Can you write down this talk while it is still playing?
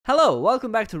Hello,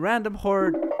 welcome back to Random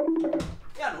Horde.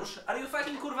 Janusz, are you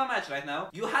fucking kurwa match right now?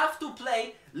 You have to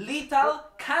play Lethal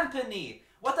Company.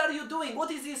 What are you doing?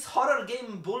 What is this horror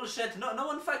game bullshit? No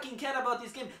one fucking care about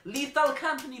this game. Lethal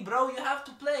Company, bro, you have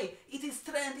to play. It is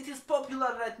trend, it is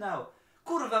popular right now.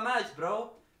 Kurwa match, bro.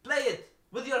 Play it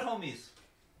with your homies.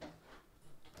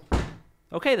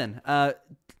 Okay then,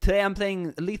 today I'm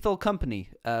playing Lethal Company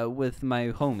with my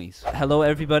homies. Hello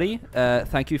everybody,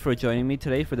 thank you for joining me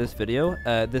today for this video.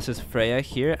 This is Freya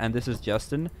here and this is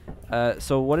Justin.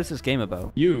 So what is this game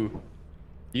about? You.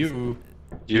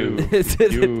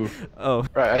 Oh.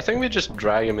 Right, I think we just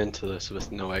drag him into this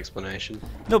with no explanation.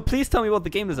 No, please tell me what the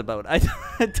game is about. I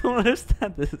don't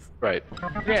understand this. Right.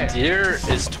 The year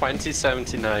is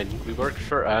 2079. We work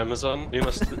for Amazon. We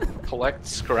must collect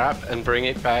scrap and bring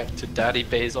it back to Daddy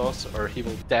Bezos or he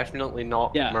will definitely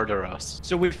not murder us.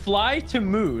 So we fly to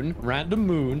moon, random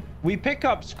moon. We pick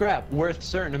up scrap worth a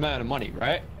certain amount of money,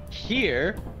 right?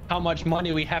 Here, how much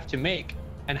money we have to make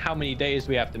and how many days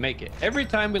we have to make it. Every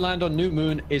time we land on new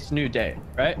moon, it's new day,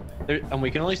 right? And we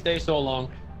can only stay so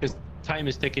long because time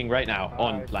is ticking right now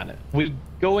on planet. We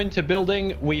go into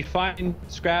building, we find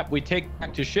scrap, we take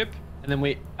back to ship, and then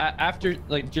we, after,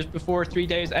 like just before 3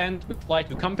 days end, we fly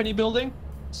to company building,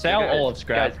 sell all of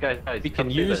scrap. Guys, we can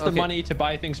use the money to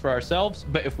buy things for ourselves,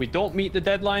 but if we don't meet the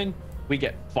deadline, we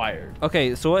get fired.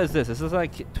 Okay, so what is this? This is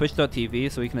like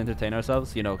Twitch.tv so we can entertain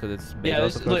ourselves, you know, because it's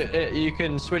Bezos, you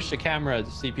can switch the camera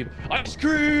to see people. Ice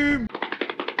cream!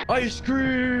 Ice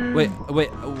cream! Wait,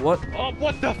 what? Oh,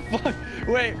 what the fuck?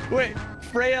 Wait.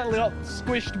 Freya got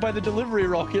squished by the delivery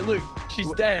rocket. Look,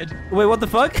 she's dead. Wait, what the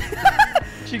fuck?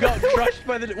 She got crushed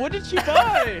by the... What did she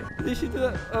buy? Did she do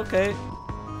that? Okay.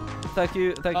 Thank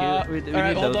you. We need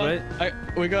right, those, right?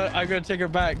 I gotta take her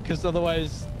back, because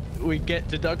otherwise we get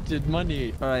deducted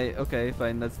money. Alright, okay,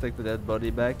 fine. Let's take the dead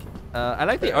body back. I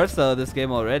like the art style of this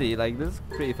game already. Like, this is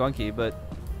pretty funky, but...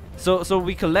 So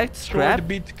we collect scrap? To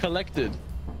be collected.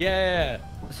 Yeah.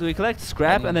 So we collect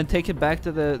scrap and then take it back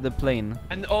to the plane.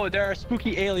 And oh, there are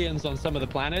spooky aliens on some of the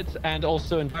planets and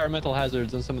also environmental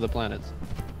hazards on some of the planets.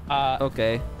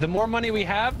 Okay. The more money we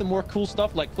have, the more cool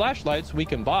stuff like flashlights we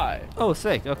can buy. Oh,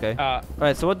 sick. Okay.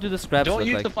 Alright, so what do the scraps look like?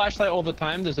 Don't use the flashlight all the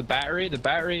time. There's a battery. The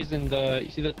battery's in the...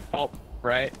 You see the top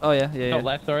right? Oh, yeah. Top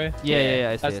left, sorry?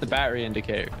 Yeah, I see. That's the battery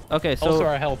indicator. Okay, so... Also,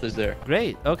 our health is there.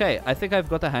 Great. Okay, I think I've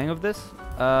got the hang of this.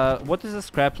 What does the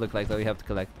scrap look like that we have to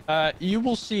collect? You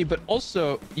will see, but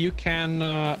also you can...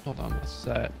 hold on, what's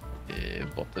that?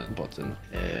 Button.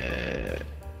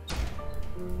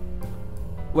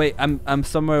 Wait, I'm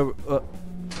somewhere...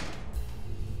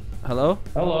 Hello?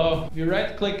 Hello. If you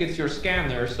right click, it's your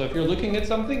scanner. So if you're looking at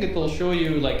something, it'll show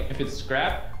you like if it's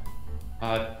scrap,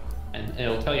 and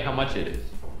it'll tell you how much it is.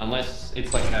 Unless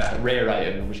it's like a rare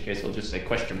item, in which case it'll just say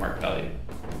question mark value.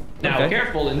 Now,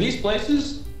 careful, in these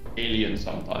places, aliens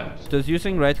sometimes. Does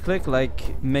using right click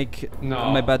like make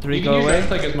my battery go away? You can use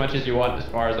right click as much as you want, as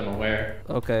far as I'm aware.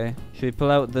 Okay. Should we pull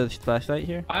out the flashlight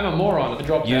here? I'm a moron. I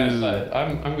dropped outside.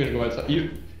 I'm gonna go outside. You.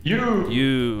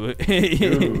 You.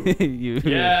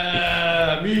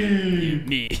 Yeah, me.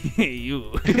 Me.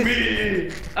 You.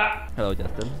 Me. Ah. Hello,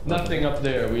 Justin. Nothing up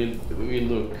there. We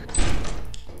look.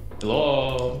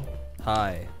 Hello.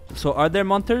 Hi. So are there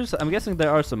monsters? I'm guessing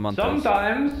there are some monsters.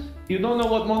 Sometimes you don't know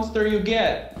what monster you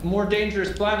get. More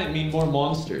dangerous planet mean more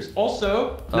monsters.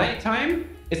 Also, nighttime,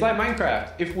 it's like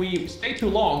Minecraft. If we stay too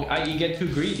long, i.e. get too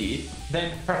greedy,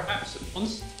 then perhaps a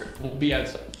monster will be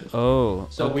outside. Oh,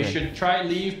 so we should try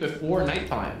leave before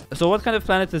nighttime. So what kind of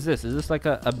planet is this? Is this like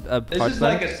a This is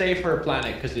like a safer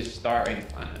planet because it's starting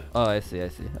planet. Oh, I see.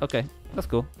 Okay, that's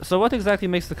cool. So what exactly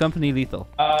makes the company lethal?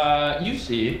 You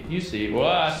see.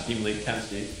 Well, Steam League can't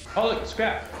see. Oh, look,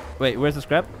 scrap. Wait, where's the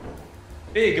scrap?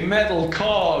 Big metal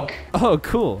cog. Oh,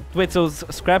 cool. Wait, so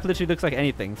scrap literally looks like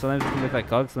anything. Sometimes it can look like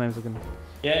cogs, sometimes it can...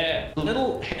 Yeah,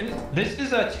 little hand. This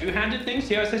is a two-handed thing.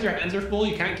 See how it says your hands are full?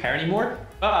 You can't carry anymore.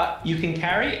 But you can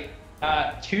carry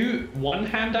two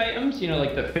one-hand items, you know,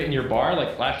 like that fit in your bar,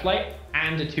 like flashlight,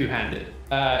 and a two-handed.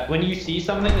 When you see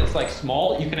something that's like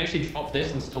small, you can actually drop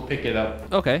this and still pick it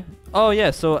up. Okay. Oh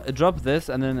yeah, so drop this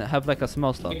and then have like a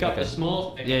small slot. Pick up the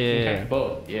small thing. Yeah.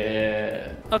 Both.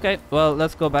 Yeah. Okay, well,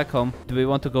 let's go back home. Do we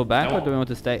want to go back or do we want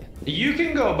to stay? You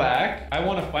can go back. I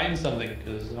want to find something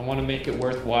because I want to make it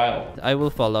worthwhile. I will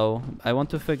follow. I want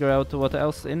to figure out what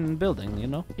else in building, you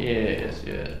know? Yes.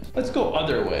 Let's go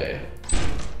other way.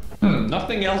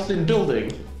 Nothing else in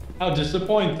building. How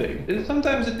disappointing.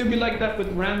 Sometimes it could be like that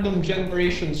with random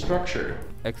generation structure.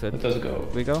 Exit. Let us go.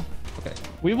 We go? Okay.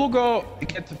 We will go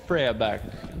get Freya back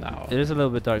now. It is a little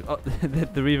bit dark. Oh,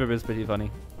 the reverb is pretty funny.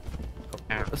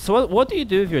 So what do you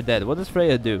do if you're dead? What does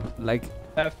Freya do? Like...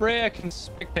 Freya can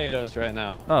spectate us right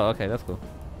now. Oh, okay, that's cool.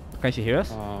 Can she hear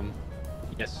us?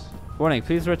 Yes. Warning,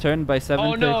 please return by 7:13.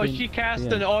 Oh no, she cast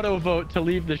an auto vote to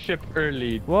leave the ship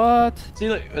early. What? See,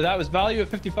 look, that was value of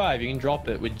 55. You can drop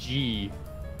it with G.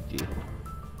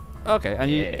 Okay, and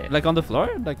you like on the floor?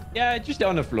 Like yeah, just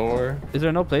on the floor. Is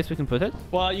there no place we can put it?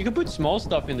 Well, you can put small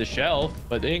stuff in the shelf,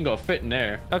 but they ain't gonna fit in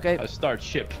there. Okay. Start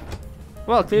ship.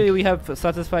 Well, clearly we have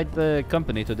satisfied the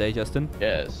company today, Justin.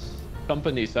 Yes.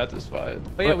 Company satisfied.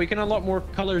 But yeah, we can unlock more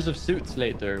colors of suits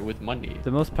later with money.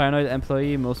 The most paranoid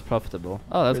employee, most profitable.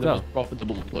 Oh, let's We're go. the most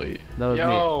profitable employee. That was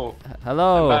Yo. me.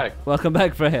 Hello. I'm back. Welcome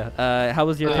back, Freya. How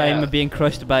was your time being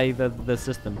crushed by the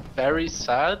system? Very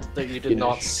sad that you did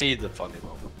not see the funny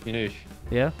moment. Yinush.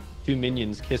 Yeah? 2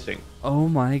 minions kissing. Oh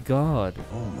my god.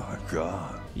 Oh my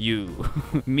god. You.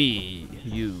 Me.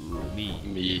 You. Me.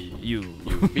 Me. You.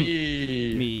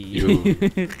 Me. Me.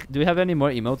 You. Do we have any more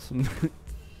emotes?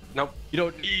 Nope. You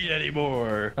don't need any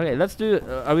more. Okay, let's do...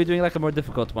 are we doing like a more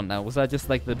difficult one now? Was that just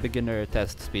like the beginner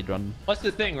test speedrun? What's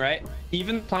the thing, right?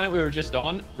 Even the planet we were just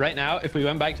on, right now, if we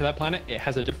went back to that planet, it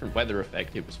has a different weather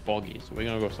effect. It was foggy, so we're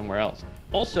gonna go somewhere else.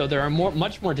 Also, there are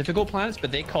much more difficult planets,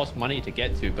 but they cost money to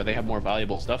get to, but they have more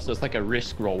valuable stuff, so it's like a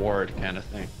risk-reward kind of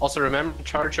thing. Also, remember to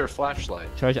charge your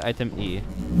flashlight. Charge item E.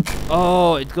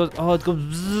 Oh, it goes... Oh, it goes...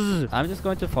 Bzzz. I'm just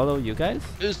going to follow you guys.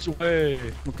 This way.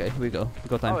 Okay, we go.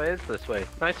 Go time. Oh, it is this way.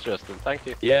 Nice, Justin. Thank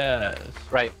you. Yes.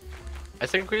 Right. I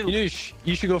think You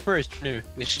should go first, Trinu.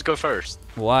 we should go first.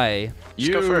 Why?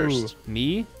 You go first.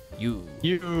 Me? You.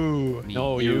 You. Me.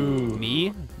 No, you.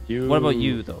 Me? You. What about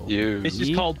you, though? You. It's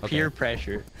just Me? called Okay. peer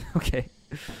pressure. Okay.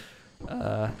 You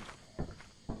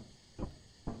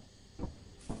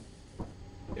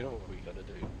know what we gotta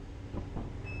do.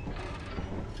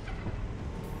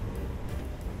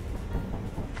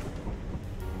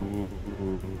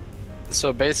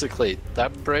 So basically,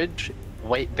 that bridge,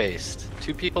 weight-based.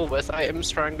 2 people with items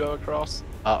try and go across.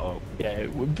 Uh-oh. Yeah,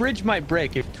 bridge might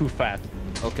break if too fat.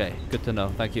 Okay, good to know.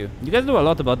 Thank you. You guys know a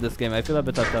lot about this game. I feel a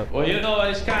bit left out. Well, you know,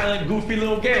 it's kind of like goofy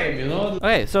little game, you know?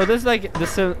 Okay, so this is like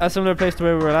a similar place to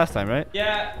where we were last time, right?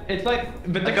 Yeah, it's like...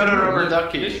 But I got a rubber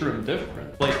ducky. This room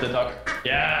different. Place the duck.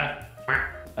 Yeah.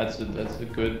 That's a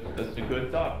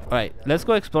good duck. Alright, let's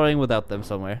go exploring without them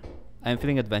somewhere. I'm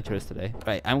feeling adventurous today.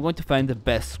 Alright, I'm going to find the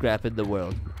best scrap in the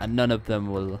world, and none of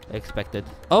them will expect it.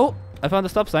 Oh, I found a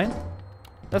stop sign.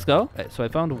 Let's go. Alright, so I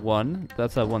found one.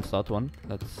 That's a 1-slot one.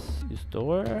 Let's use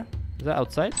door. Is that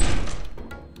outside?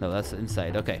 No, that's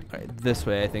inside. Okay. Alright, this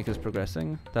way I think is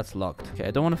progressing. That's locked. Okay, I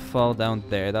don't want to fall down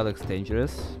there. That looks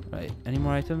dangerous. Right, any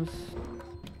more items?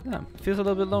 Yeah, feels a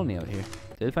little bit lonely out here.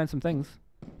 Did find some things.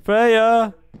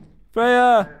 Freya!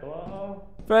 Freya! Hello?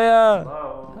 Freya!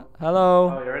 Hello.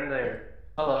 Hello. Oh, you're in there.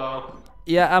 Hello.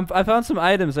 Yeah, I found some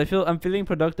items. I'm feeling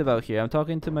productive out here. I'm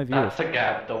talking to my viewers. That's a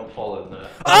gap. Don't fall in there.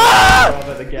 Ah!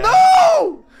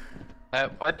 No!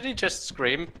 Why did he just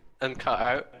scream and cut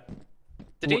out?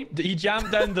 Did he? He jammed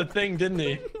down the thing, didn't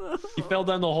he? He fell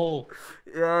down the hole.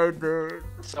 Yeah, I did.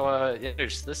 So, yeah,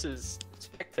 this is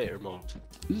spectator mode.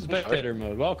 This is spectator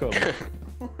mode. Welcome.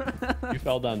 You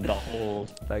fell down the hole.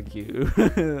 Thank you.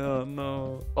 Oh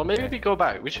no. Well, maybe we go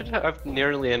back. We should have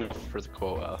nearly enough for the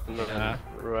quota. Yeah.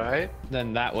 Right?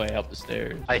 Then that way up the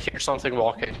stairs. I hear something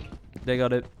walking. They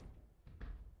got it.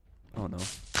 Oh no.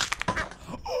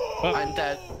 I'm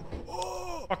dead.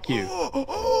 Fuck you.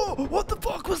 What the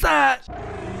fuck was that?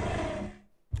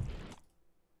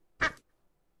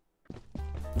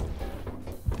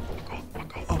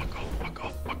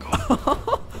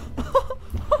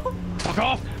 Fuck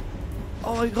off!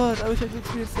 Oh my god, I wish I could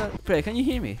experience that. Freya, can you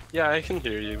hear me? Yeah, I can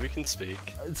hear you. We can speak.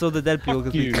 So the dead people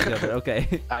Fuck can speak you. to each other,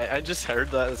 okay. I just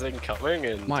heard that thing coming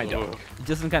and... My dog.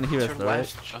 Justin can't hear To us your though, right?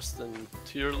 left, Justin.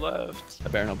 To your left. I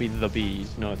better not be the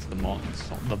bees. No, it's the moths,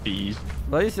 not the bees.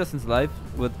 Well, it's Justin's live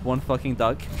with one fucking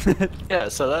dog. Yeah,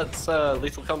 so that's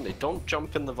Lethal Company. Don't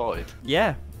jump in the void.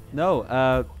 Yeah.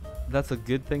 No, that's a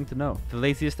good thing to know. The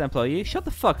laziest employee? Shut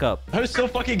the fuck up. I was so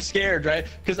fucking scared, right?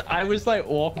 Because I was like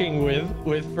walking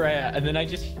with Freya, and then I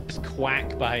just hear this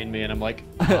quack behind me, and I'm like,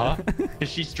 huh? Because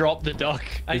she's dropped the duck.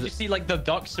 I just see like the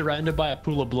duck surrounded by a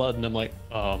pool of blood, and I'm like,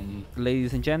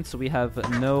 Ladies and gents, we have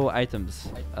no items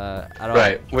at all.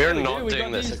 Right, we're We not do, we doing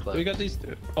got this. these, we got these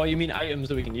two. Oh, you mean items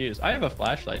that we can use? I have a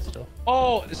flashlight still.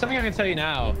 Oh, something I can tell you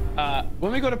now.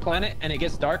 When we go to planet and it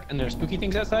gets dark and there's spooky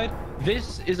things outside,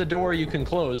 this is a door you can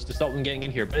close to stop them getting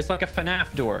in here. But it's like a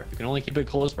FNAF door. You can only keep it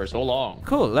closed for so long.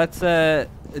 Cool, let's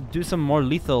do some more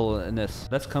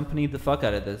lethalness. Let's company the fuck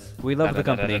out of this. We love the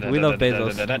company. We love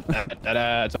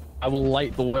Bezos. I will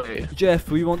light the way.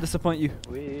 Jeff, we won't disappoint you.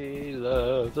 We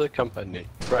love the company.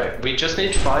 Right, we just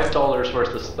need $5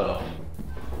 worth of stuff.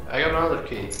 I got another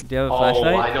key. Do you have a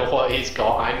flashlight? Oh, I know what he's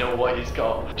got. I know what he's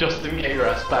got. Justin, get your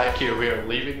ass back here. We are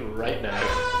leaving right now.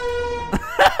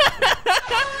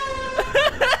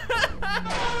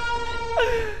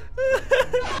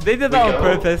 They did that on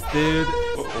purpose, dude.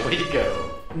 We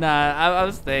go. Nah, I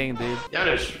was staying, dude.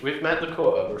 Janusz, we've met the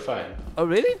quota. We're fine. Oh,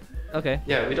 really? Okay.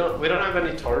 Yeah, we don't have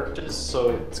any torches, so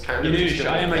it's kind of. Janusz,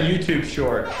 I am a YouTube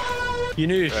short.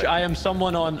 Janusz, Right. I am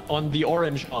someone on the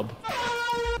Orange Hub.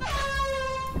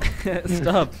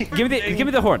 Stop. Give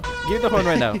me the horn. Give me the horn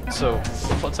right now. So,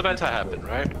 what's about to happen,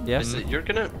 right? Yeah. Is that you're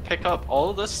gonna pick up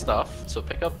all this stuff. So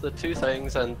pick up the 2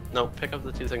 things and no, pick up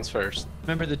the 2 things first.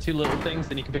 Remember the 2 little things,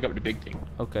 then you can pick up the big thing.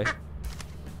 Okay.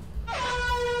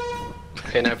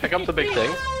 Okay, now pick up the big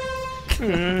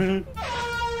thing.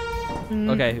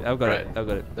 Okay, I've got Right. it. I've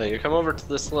got it. Now you come over to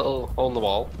this little hole in the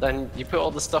wall. Then you put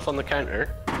all the stuff on the counter.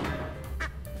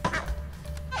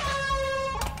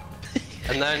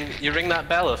 And then you ring that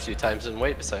bell a few times and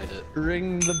wait beside it.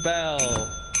 Ring the bell.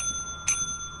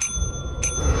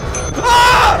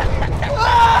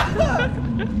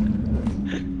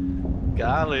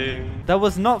 Golly. That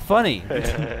was not funny.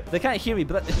 They can't hear me,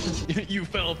 but that You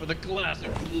fell for the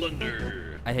classic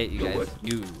blunder. I hate you guys.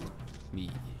 You, me,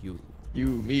 you. You,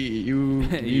 me, you,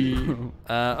 You.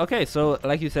 Okay, so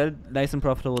like you said, nice and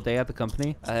profitable day at the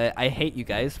company. I hate you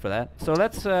guys for that. So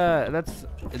let's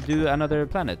do another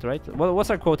planet, right? What's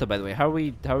our quota, by the way? How are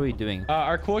we doing?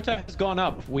 Our quota has gone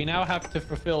up. We now have to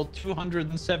fulfill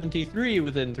 273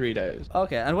 within 3 days.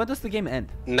 Okay, and when does the game end?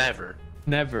 Never.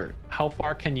 Never. How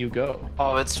far can you go?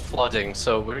 Oh, it's flooding,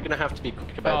 so we're gonna have to be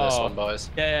quick about this Oh. one,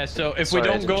 boys. Yeah, so if Sorry, we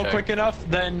I don't didn't go check. quick enough,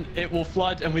 then it will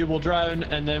flood and we will drown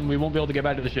and then we won't be able to get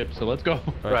back to the ship. So let's go.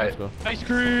 Right. Let's go. Ice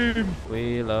cream!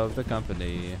 We love the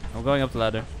company. I'm going up the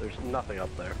ladder. There's nothing up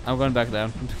there. I'm going back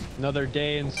down. Another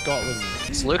day in Scotland.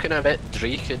 It's looking a bit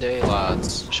dreary day,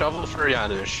 lads. Shovel for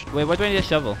Janusz. Wait, what do I need a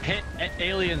shovel? Hit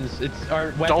aliens. It's our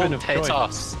weapon Don't of hit choice.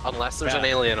 us unless there's an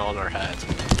Yeah. alien on our head.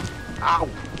 Ow!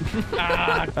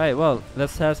 Ah, Alright, well,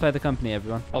 let's satisfy the company,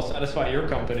 everyone. I'll satisfy your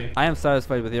company. I am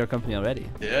satisfied with your company already.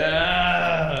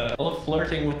 Yeah! I love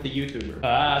flirting with the YouTuber.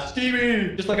 Ah,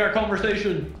 Stevie! Just like our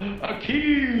conversation. A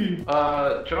key! Do you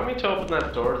want me to open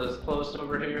that door that's closed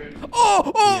over here?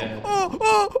 Yeah.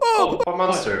 Oh, what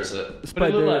monster is it? What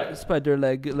it look like? Spider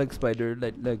leg, spider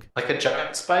leg. Like a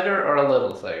giant spider or a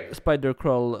little thing? Spider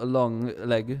crawl long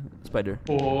leg, spider.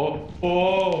 Oh,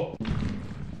 oh!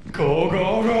 Go,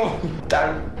 go, go!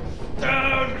 Down.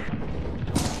 Down!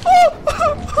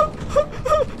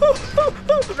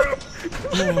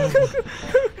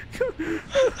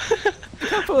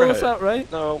 Can't pull this out, right?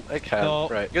 No, I can't. No.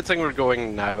 Right. Good thing we're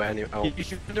going now anyway. Oh. You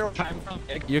should wonder what time from.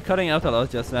 You're cutting out a lot,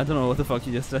 Justin. I don't know what the fuck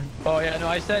you just said. Oh yeah, no,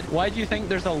 I said, why do you think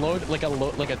there's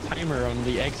a timer on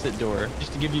the exit door?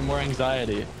 Just to give you more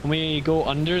anxiety. Can we go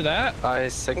under that? I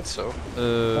think so.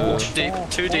 Uh, Too deep,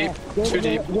 too deep, too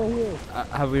deep.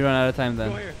 have we run out of time Go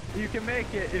then? here. You can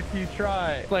make it if you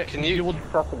try. Like, Can you? will...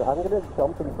 I'm gonna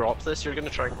jump and drop this. You're gonna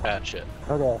try and catch it.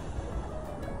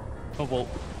 Oh well,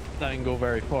 that didn't go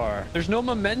very far. There's no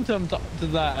momentum to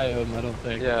that item, I don't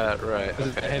think. Yeah, right.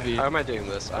 It's heavy. How am I doing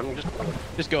this? I'm just.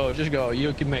 Just go.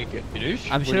 You can make it. Janusz?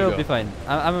 I'm Where sure do you it'll go? be fine.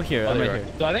 I'm here. Oh, I'm there right you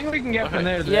here. are. So I think we can get from Okay.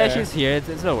 there to Yeah, there. she's here.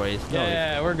 It's no worries. No worries.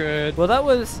 Yeah, we're good. Well, that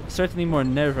was certainly more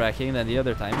nerve-wracking than the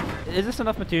other time. Is this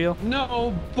enough material?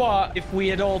 No, but if we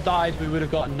had all died, we would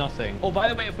have gotten nothing. Oh, by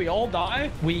the way, if we all die,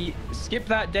 we skip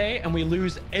that day and we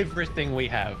lose everything we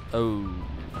have. Oh.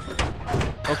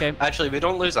 Okay. Actually, we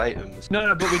don't lose items.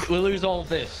 No, but we lose all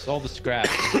this, all the scrap.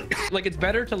 Like, it's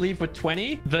better to leave with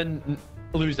 20 than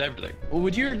lose everything.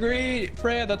 Would you agree,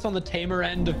 Freya, that's on the tamer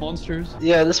end of monsters?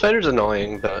 Yeah, the spider's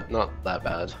annoying, but not that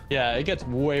bad. Yeah, it gets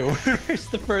way worse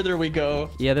the further we go.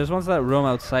 Yeah, there's ones that roam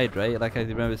outside, right? Like I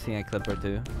remember seeing a clip or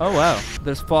two. Oh wow.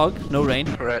 There's fog, no rain.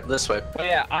 Right, this way. But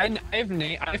yeah,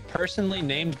 I've personally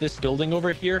named this building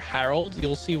over here Harold.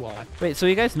 You'll see why. Wait, so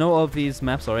you guys know all of these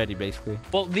maps already, basically?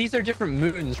 Well, these are different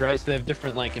moons, right? So they have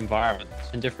different like environments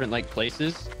and different like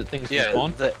places that things can Yeah,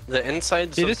 spawn. the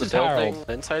insides See, of this the is building. Harold.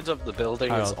 The insides of the building is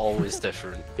Harold. always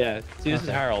different. Yeah, see, this is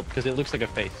Okay. Harold because it looks like a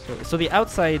face. So the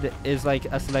outside is like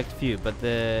a select few, but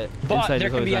the But inside there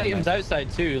is can always be randomized. items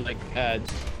outside too, like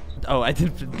Oh, I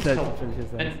didn't finish this.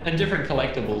 and different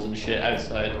collectibles and shit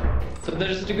outside. So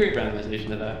there's a degree of randomization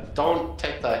to that. Don't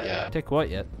take that yet. Take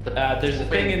what yet? There's a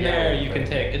thing in there you can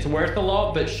take. It's worth a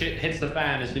lot, but shit hits the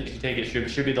fan as soon as you take it.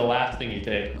 Should be the last thing you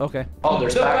take. Okay. Oh,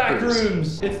 there's the back back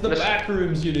rooms. It's the This- back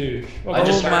rooms, you do. I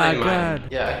just Oh heard my a mine. God.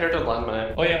 Yeah, I heard a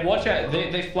landmine. Oh yeah, watch out.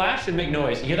 They flash and make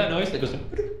noise. You hear that noise? That goes.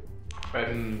 Right.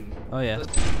 Oh yeah.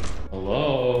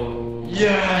 Hello.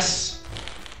 Yes.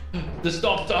 The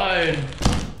stop sign.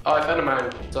 Oh, I found a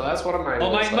mine. So that's what a mine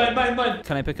Oh, is. mine.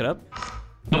 Can I pick it up?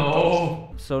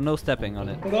 No. So no stepping on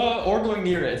it. Or going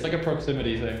near it. It's like a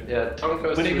proximity thing. Yeah, don't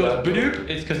go When it through goes that. badoop,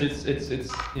 it's because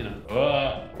it's you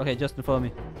know. Okay, Justin, follow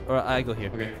me. Or I go here.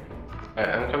 Okay. Alright,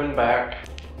 I'm coming back.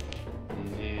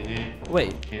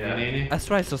 Wait. I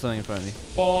swear I saw something in front of me.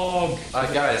 Fog.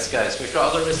 Guys, we've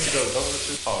got other ways to go. Don't go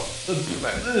through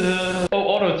fog. Oh,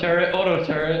 auto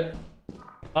turret.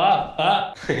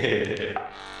 Ah.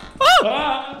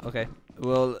 Okay.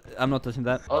 Well, I'm not touching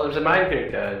that. Oh, there's a mine here,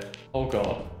 guys. Oh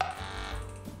god.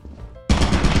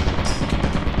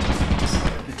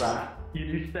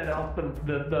 You set off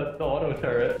the auto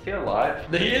turret. Is he alive?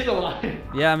 He is alive.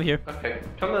 Yeah, I'm here. Okay,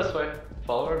 come this way.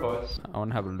 Follow our voice. I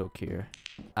want to have a look here.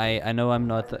 I know I'm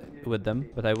not with them,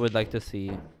 but I would like to see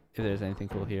if there's anything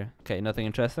cool here. Okay, nothing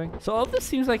interesting. So all this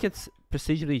seems like it's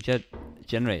procedurally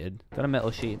generated. Got a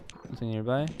metal sheet. Nothing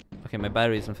nearby. Okay, my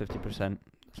battery's on 50%.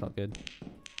 That's not good.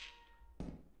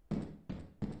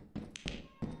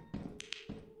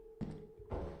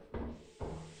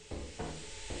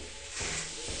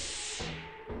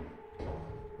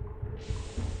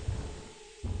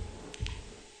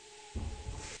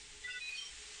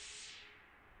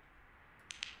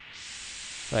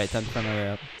 Right, time to find my way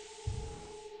up.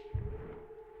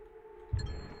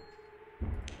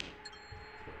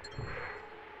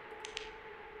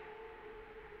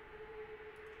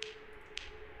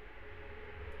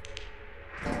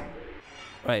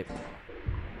 Right.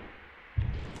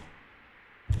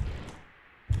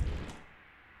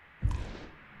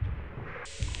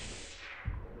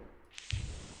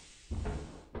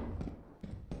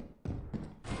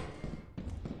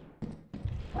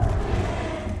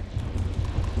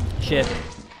 Shit.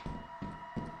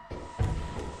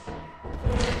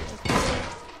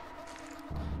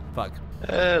 Fuck.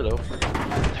 Hello.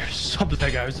 There's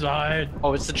something outside.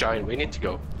 Oh, it's the giant. We need to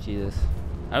go. Jesus.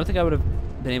 I don't think I would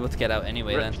have been able to get out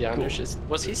anyway Rip then. Janusz.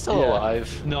 Was he still Yeah.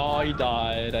 alive? No, he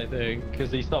died, I think,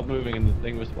 because he stopped moving and the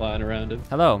thing was flying around him.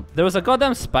 Hello. There was a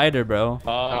goddamn spider, bro.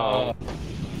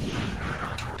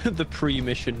 The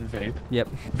pre-mission vape. Yep.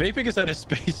 Vaping is in a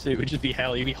spacesuit would just be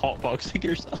hell. You'd be hotboxing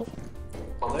yourself.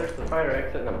 Oh, there's the fire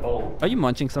exit in a bowl. Are you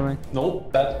munching something?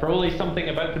 Nope, that's probably something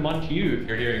about to munch you if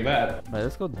you're hearing that. Right,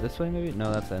 let's go this way maybe?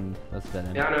 No, that's in. That's dead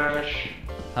end. Janusz.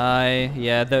 Hi.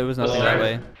 Yeah, there was nothing that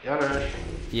way. Janusz.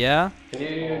 Yeah? Can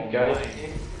you guys...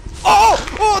 Oh!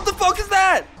 Oh, what the fuck is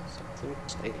that?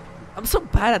 Something. I'm so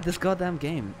bad at this goddamn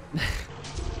game.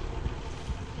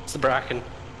 It's the Bracken.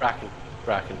 Bracken.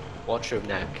 Watch your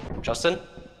neck. Justin?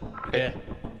 Yeah.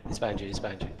 He's behind you. He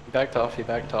backed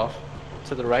off.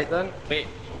 To the right then? Wait.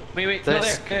 It's not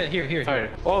This- there. Here. Fire.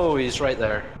 Oh, he's right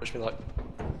there. Wish me luck.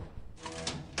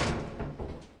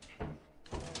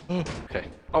 Okay.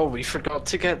 Oh, we forgot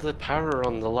to get the power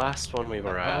on the last one we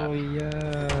were at. Oh yeah.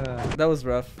 That was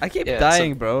rough. I keep Yeah,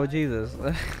 dying, bro. Jesus.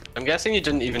 I'm guessing you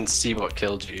didn't even see what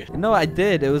killed you. No, I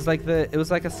did. It was like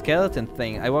a skeleton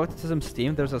thing. I walked into some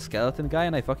Steam. There was a skeleton guy,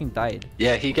 and I fucking died.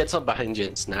 Yeah, he gets up behind you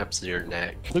and snaps your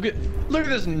neck. Look at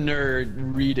this nerd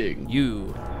reading.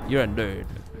 You're a nerd.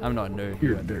 I'm not a nerd.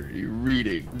 You're a nerd. You're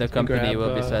reading. The company Grab,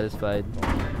 will be satisfied.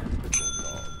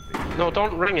 No,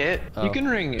 don't ring it. Oh. You can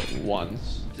ring it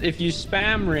once. If you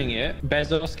spam ring it,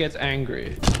 Bezos gets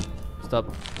angry. Stop.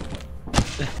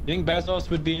 You think Bezos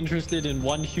would be interested in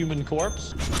one human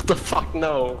corpse? What the fuck,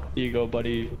 no. Here you go,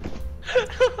 buddy.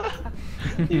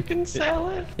 You can sell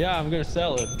it. Yeah, I'm gonna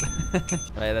sell it.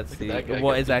 Right, let's see. that guy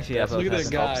What get is actually possessed. Look at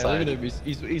happening? that That's guy. an Look at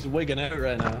him. He's wigging out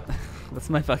right now. That's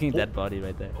my fucking dead body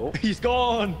right there. Oh. He's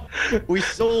gone. We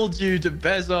sold you to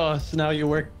Bezos. Now you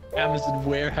work Amazon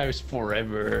warehouse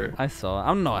forever. I saw.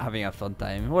 I'm not having a fun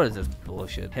time. What is this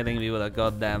bullshit? Hitting me with a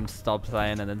goddamn stop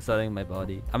sign and then selling my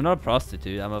body. I'm not a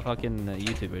prostitute. I'm a fucking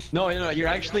YouTuber. No, you're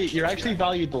actually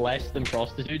valued less than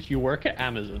prostitutes. You work at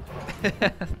Amazon.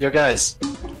 Yo, guys.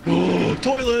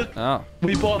 Toilet. Oh.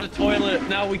 We bought a toilet.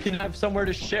 Now we can have somewhere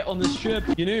to shit on this ship.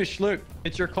 Yanush, look,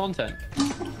 it's your content.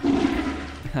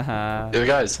 Haha. Yo,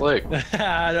 guys, look. Oh,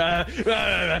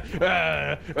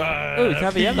 you can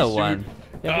have a yellow one.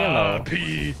 Yeah, yellow.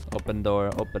 Pee. Open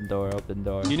door, open door, open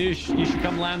door. Yanush, you should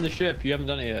come land the ship. You haven't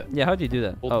done it yet. Yeah, how do you do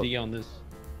that? Hold Oh, D on this.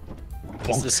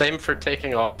 It's the same for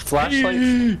taking off. Flashlight.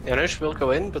 Yanush will go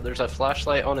in, but there's a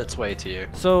flashlight on its way to you.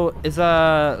 so is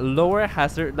a lower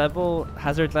hazard level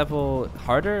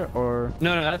harder or?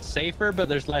 No, that's safer, but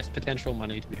there's less potential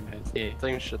money to be made. Yeah.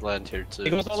 Things should land here too.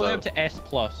 It goes all the way so- up to S+.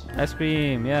 Ice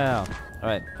cream, yeah. All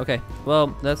right, okay.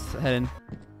 Well, let's head in.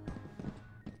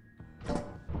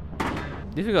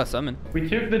 At least we got summoned. We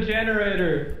took the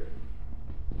generator.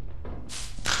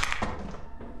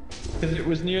 Because it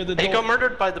was near the door. He got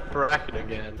murdered by the Bracken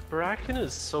again. Bracken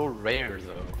is so rare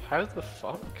though. How the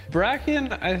fuck?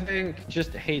 Bracken, I think,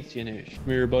 just hates Yanush.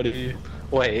 Mirror buddy.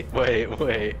 Wait.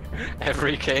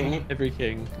 Every king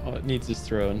Needs his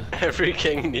throne. Every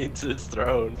king needs his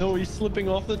throne. No, he's slipping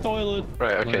off the toilet.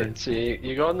 Right, okay. Learn. So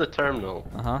you go on the terminal.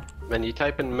 Uh-huh. And you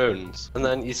type in moons. And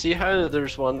then you see how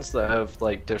there's ones that have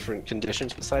like different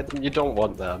conditions beside them? You don't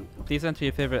want them. Please enter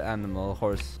your favorite animal,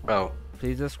 horse. Oh.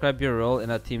 Please describe your role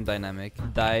in a team dynamic.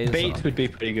 Dies. Bait would be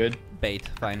pretty good. Bait,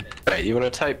 fine. Right, you want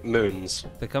to type moons.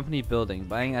 The company building,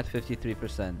 buying at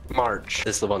 53%. March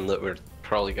is the one that we're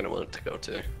probably going to want to go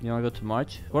to. You wanna go to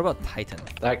March? What about Titan?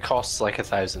 That costs like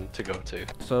 1,000 to go to.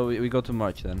 So we go to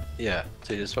March then. Yeah,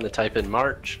 so you just want to type in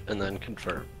March and then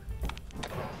confirm.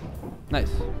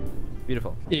 Nice.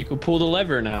 Beautiful. You can pull the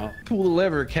lever now. Pull the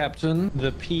lever, Captain.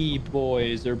 The P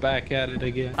boys are back at it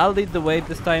again. I'll lead the way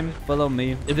this time. Follow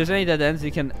me. If there's any dead ends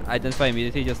you can identify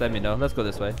immediately, just let me know. Let's go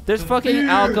this way. There's fucking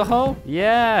alcohol?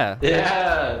 Yeah.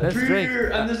 Yeah! Let's drink.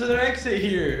 And there's an exit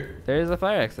here. There is a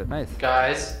fire exit. Nice.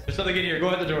 Guys. There's something in here. Go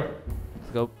out the door.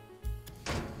 Let's go.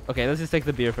 Okay, let's just take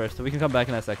the beer first. So we can come back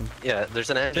in a second. Yeah, there's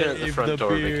an engine at the Save front the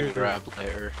door we beer. can grab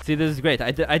later. See, this is great.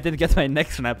 I did get my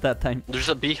neck snapped that time. There's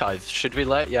a beehive. Should we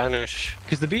let Janusz?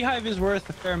 Because the beehive is worth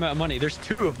a fair amount of money. There's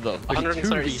 2 of them. There's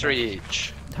 133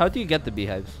 each. How do you get the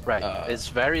beehives? Right, it's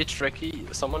very tricky.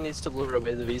 Someone needs to lure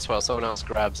away the bees while someone else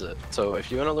grabs it. So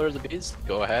if you want to lure the bees,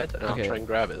 go ahead and Okay. I'll try and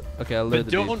grab it. Okay, I'll lure But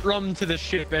the don't bees. run to the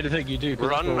ship anything you do. 'cause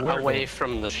Run it's a away wormhole.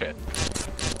 from the ship.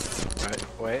 Right,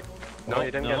 wait. No, Oh,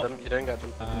 you didn't no. get them. You didn't get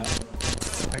them.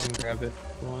 I can grab it.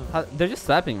 Go on. They're just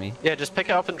slapping me. Yeah, just pick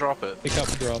it up and drop it. Pick up,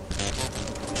 drop.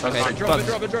 Okay, fine. Drop it, fuck.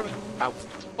 drop it, drop it. Ow.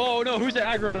 Oh no, who's it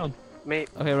aggro on? Mate.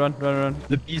 Okay, run.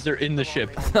 The bees are in the ship.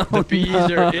 Oh, The bees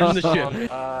are in the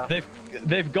ship. Uh,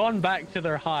 They've gone back to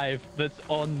their hive that's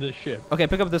on the ship. Okay,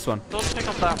 pick up this one. don't pick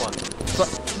up that one.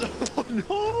 Oh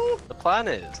no! The plan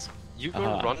is, you go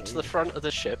Uh-huh. run to the front of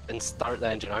the ship and start the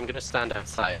engine. I'm gonna stand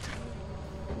outside.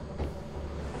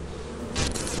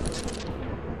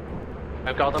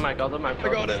 I got them. I got it.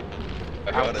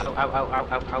 I got it. Ow, ow, ow,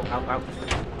 ow, ow, ow, ow.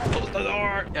 Close the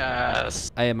door.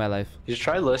 Yes. I am my life. You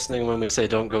try listening when we say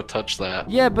don't go touch that.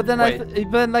 Yeah, but then Wait.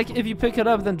 but like if you pick it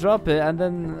up, then drop it, and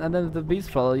then if the bees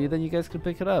follow you, then you guys could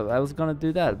pick it up. I was gonna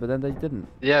do that, but then they didn't.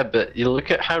 Yeah, but you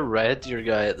look at how red your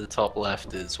guy at the top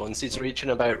left is. Once he's reaching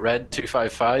about red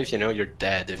 255, you know you're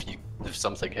dead if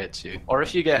something hits you. Or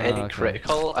if you get any okay.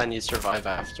 critical and you survive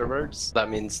afterwards,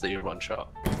 that means that you're one shot.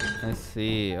 I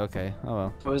see. Okay. Oh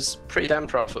well. It was pretty damn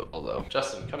profitable though.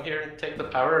 Justin, come here and take the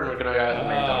power and we're gonna go out the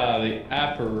main door. The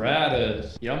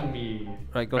apparatus. Yummy.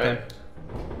 Right, go Right.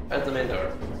 time. Out the main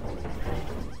door.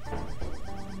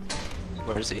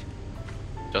 Where is he?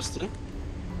 Justin?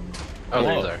 Oh,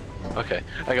 Hello. they're there. Okay,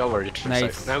 I got worried for a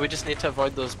Nice. second. Now we just need to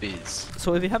avoid those bees.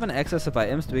 So if you have an excess of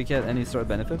items, do we get any sort of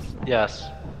benefits? Yes,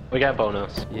 we got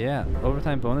bonus. Yeah,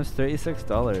 overtime bonus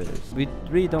 $36. We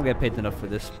really don't get paid enough for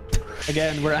this.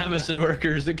 Again, we're Amazon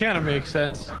workers. It kind of makes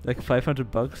sense. Like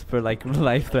 $500 per like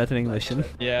life-threatening mission.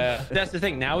 Yeah, that's the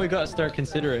thing. Now we gotta start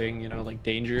considering, you know, like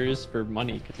dangers for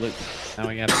money. Cause look, now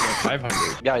we gotta get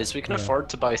 500. Guys, we can Yeah. afford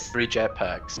to buy 3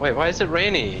 jetpacks. Wait, why is it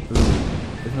rainy?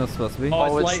 It's not supposed to be. Oh,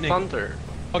 it's it's lightning. thunder.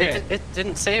 Okay. It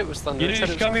didn't say it was thunder. You it said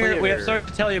just it was come here. We have clear.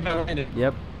 something to tell you about lightning.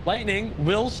 Yep. Lightning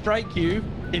will strike you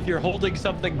if you're holding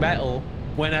something metal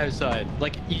when outside.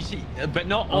 Like you see, but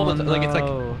not all Oh, the time. Like it's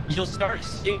no. like you'll start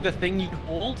seeing the thing you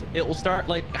hold. It will start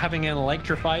like having an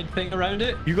electrified thing around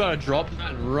it. You gotta drop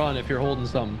that and run if you're holding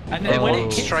something. And then when Oh. it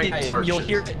hits Strike the item, you'll torches.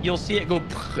 hear it. You'll see it go,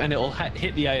 and it'll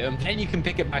hit the item. Then you can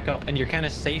pick it back up, and you're kind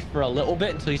of safe for a little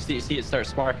bit until you see it start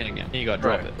sparking again. Then you gotta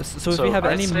drop Right. it. So if So we have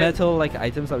I'd any say- metal like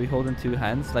items that we hold in 2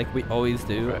 hands, like we always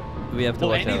do, Right. we have to Well,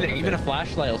 watch anything, out. even a Okay.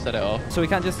 flashlight will set it off. So we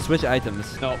can't just switch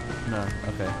items. No, No.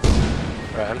 Okay.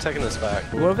 Right, I'm taking this back.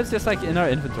 What if it's just like in our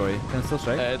inventory? Can it still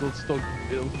strike? it'll still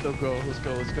go. Let's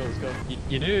go.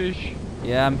 Yanush.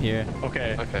 Yeah, I'm here.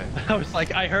 Okay. Okay. I was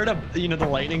like, I heard the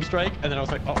lightning strike, and then I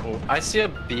was like, uh-oh. I see a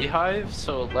beehive,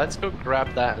 so let's go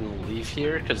grab that and leave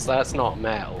here, because that's not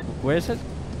metal. Where is it?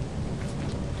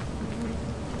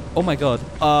 Oh my god.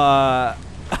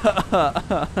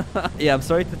 Yeah, I'm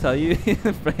sorry to tell you,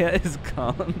 Freya is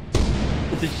gone.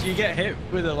 Did she get hit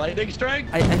with a lightning strike?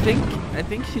 I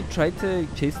think she tried to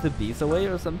chase the bees away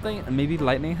or something, and maybe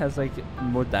lightning has like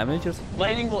more damage or something.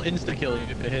 Lightning will insta-kill you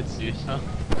if it hits you, so.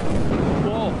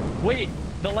 Whoa, wait.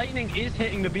 The lightning is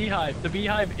hitting the beehive. The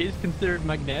beehive is considered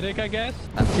magnetic, I guess.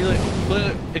 See,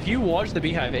 look, if you watch the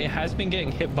beehive, it has been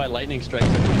getting hit by lightning strikes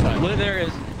every time. Look, there it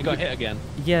is. It got hit again.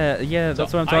 Yeah, So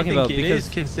that's what I'm talking I about. think it Because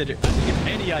is considered. I think it's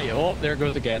any idea. Oh, there it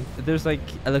goes again. There's like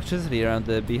electricity around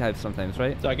the beehive sometimes,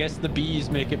 right? So I guess the bees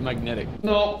make it magnetic.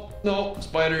 No, no,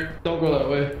 spider, don't go that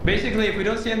way. Basically, if we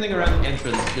don't see anything around the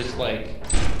entrance, just like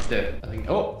dip. I think.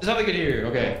 Oh, there's something in here.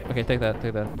 Okay. Okay, take that,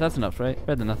 take that. That's enough, right?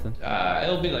 Better than nothing.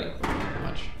 It'll be like how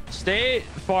much. Stay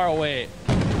far away,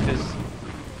 because.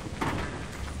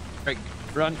 Right,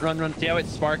 run, run, run. See how it's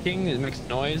sparking? It makes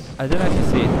noise. I didn't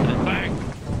actually see it. And bang.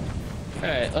 All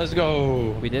right, let's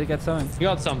go. We did get something. You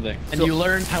got something, and So- you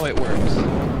learned how it works.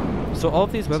 So all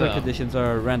of these weather So- conditions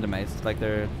are randomized, like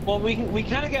they're. Well, we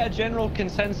kind of get a general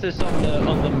consensus on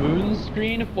the moon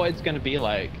screen of what it's going to be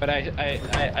like, but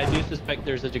I do suspect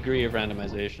there's a degree of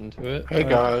randomization to it. Hey,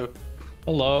 go.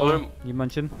 Hello. You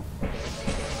munching?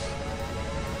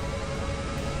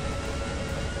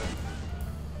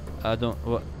 I don't.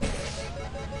 What?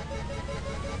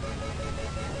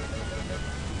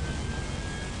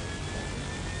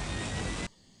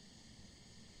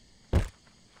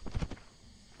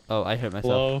 Oh, I hurt myself.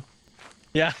 Hello.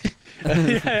 Yeah.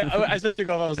 Yeah. I just took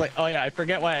off. I was like, oh yeah, I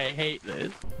forget why I hate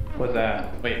this. What's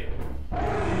that? Wait.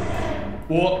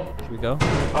 What? Should we go?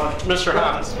 Mr.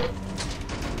 Hans.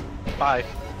 Bye.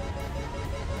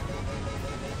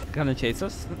 Gonna chase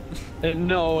us?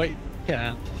 No, I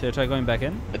can't. Should I try going back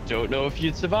in? I don't know if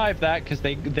you'd survive that because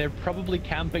they're probably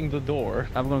camping the door.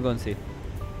 I'm gonna go and see.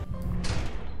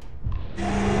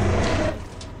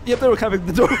 Yep, they were camping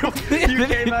the door. You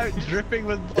came out dripping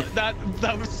with blood.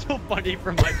 That was so funny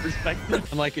from my perspective.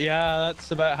 I'm like, yeah,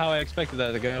 that's about how I expected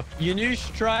that to go.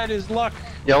 Yanush tried his luck.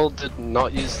 Y'all did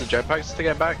not use the jetpacks to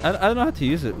get back? I don't know how to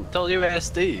use it.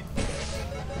 WSD.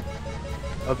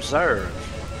 Observe.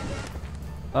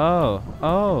 Oh,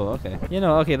 okay. You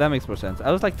know, okay, that makes more sense.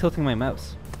 I was like tilting my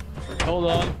mouse.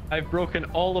 Hold on, I've broken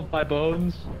all of my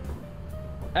bones.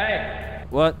 Hey,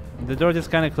 What? The door just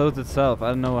kind of closed itself. I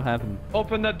don't know what happened.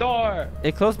 open the door.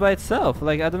 It closed by itself.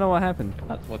 Like, I don't know what happened.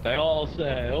 That's what they all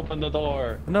say. Open the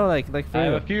door. No, like for I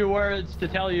have real. a few words to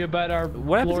tell you about our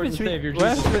What happens Lord and between- Savior what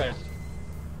Jesus happens- Christ.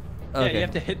 Yeah, Okay. you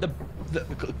have to hit the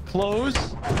close.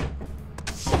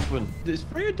 Open. Is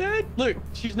Freya dead? Look,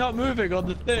 she's not moving on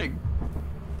the thing.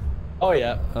 Oh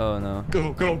yeah. Oh no.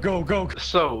 Go, go, go, go.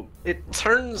 So, it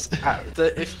turns out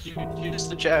that if you use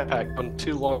the jetpack on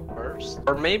too long bursts,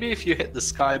 or maybe if you hit the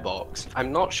skybox,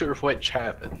 I'm not sure which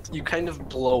happened, you kind of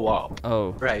blow up.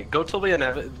 Oh. Right, go till we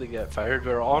inevitably get fired.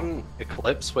 We're on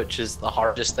Eclipse, which is the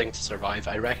hardest thing to survive.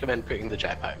 I recommend putting the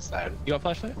jetpacks down. You got a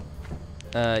flashlight?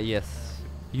 Yes.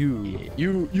 You.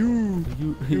 You. You.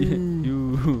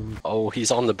 Oh, he's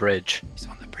on the bridge. He's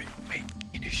on the bridge. Wait,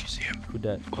 you see him? Who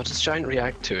that? What does Giant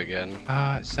react to again?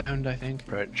 Sound, I think.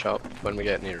 Right, shop when we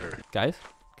get nearer. Guys?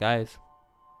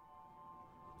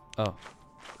 Oh.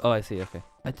 Oh, I see. Okay.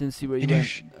 I didn't see where you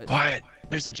went. Quiet.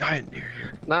 There's a giant near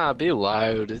here. Nah, be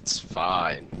loud. It's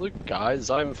fine. Look, guys,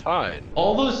 I'm fine.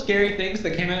 All those scary things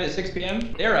that came out at 6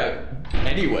 p.m., they're out.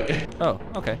 Anyway. Oh,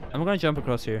 okay. I'm gonna jump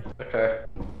across here. Okay.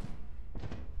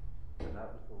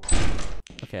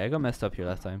 Okay, I got messed up here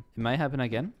last time. It might happen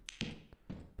again,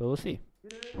 but we'll see.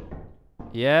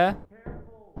 Yeah?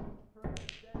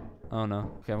 Oh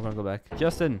no. Okay, I'm gonna go back.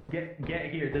 Justin! Get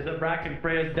here. There's a bracken.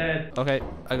 Freya's dead. Okay,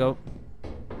 I go.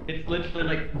 It's literally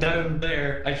like down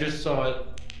there. I just saw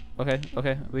it.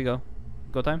 Okay, we go.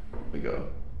 Go time? We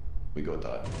go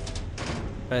time.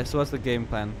 Alright, so what's the game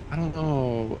plan? I don't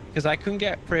know. Because I couldn't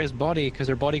get Freya's body because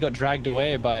her body got dragged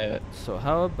away by it. So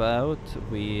how about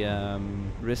we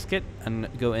risk it and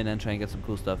go in and try and get some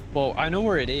cool stuff? Well, I know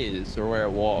where it is or where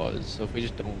it was. So if we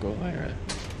just don't go there.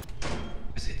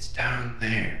 Because it's down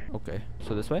there. Okay,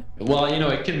 so this way? Well, you know,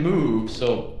 it can move,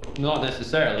 so not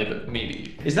necessarily, but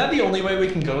maybe. Is that the only way we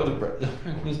can go?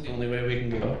 Is the only way we can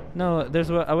go? No, there's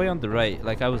a way on the right.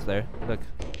 Like I was there. Look.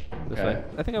 This Okay. way.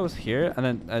 I think I was here and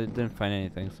then I didn't find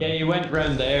anything. So. Yeah, you went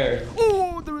round there.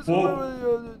 Oh, there was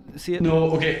Whoa. See it?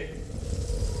 No, okay.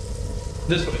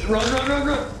 This way. Run.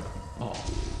 Oh.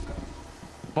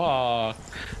 Fuck.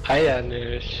 Hi,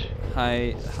 Anish.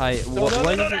 Hi. No, What no,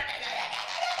 is no, it? no.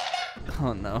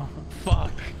 Oh no.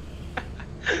 Fuck.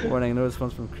 Warning, no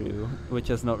response from crew, which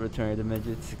has not returned.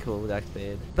 Emergency code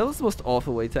activated. That was the most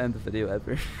awful way to end the video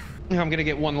ever. I'm gonna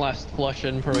get one last flush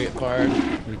in before we get fired.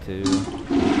 Me too.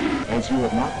 As you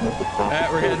have not met the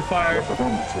profit We're getting fired.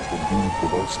 performance has been deemed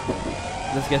below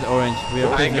standard. Let's get orange. We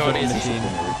are I ain't prisoners of going the easy. machine.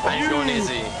 I ain't going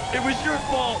easy. It was your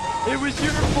fault. It was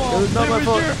your fault. It was not my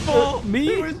fault. your fault. Me?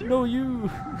 It was your- No, you.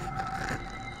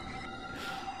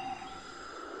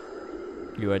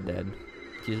 You are dead.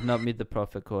 You did not meet the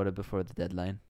profit quota before the deadline.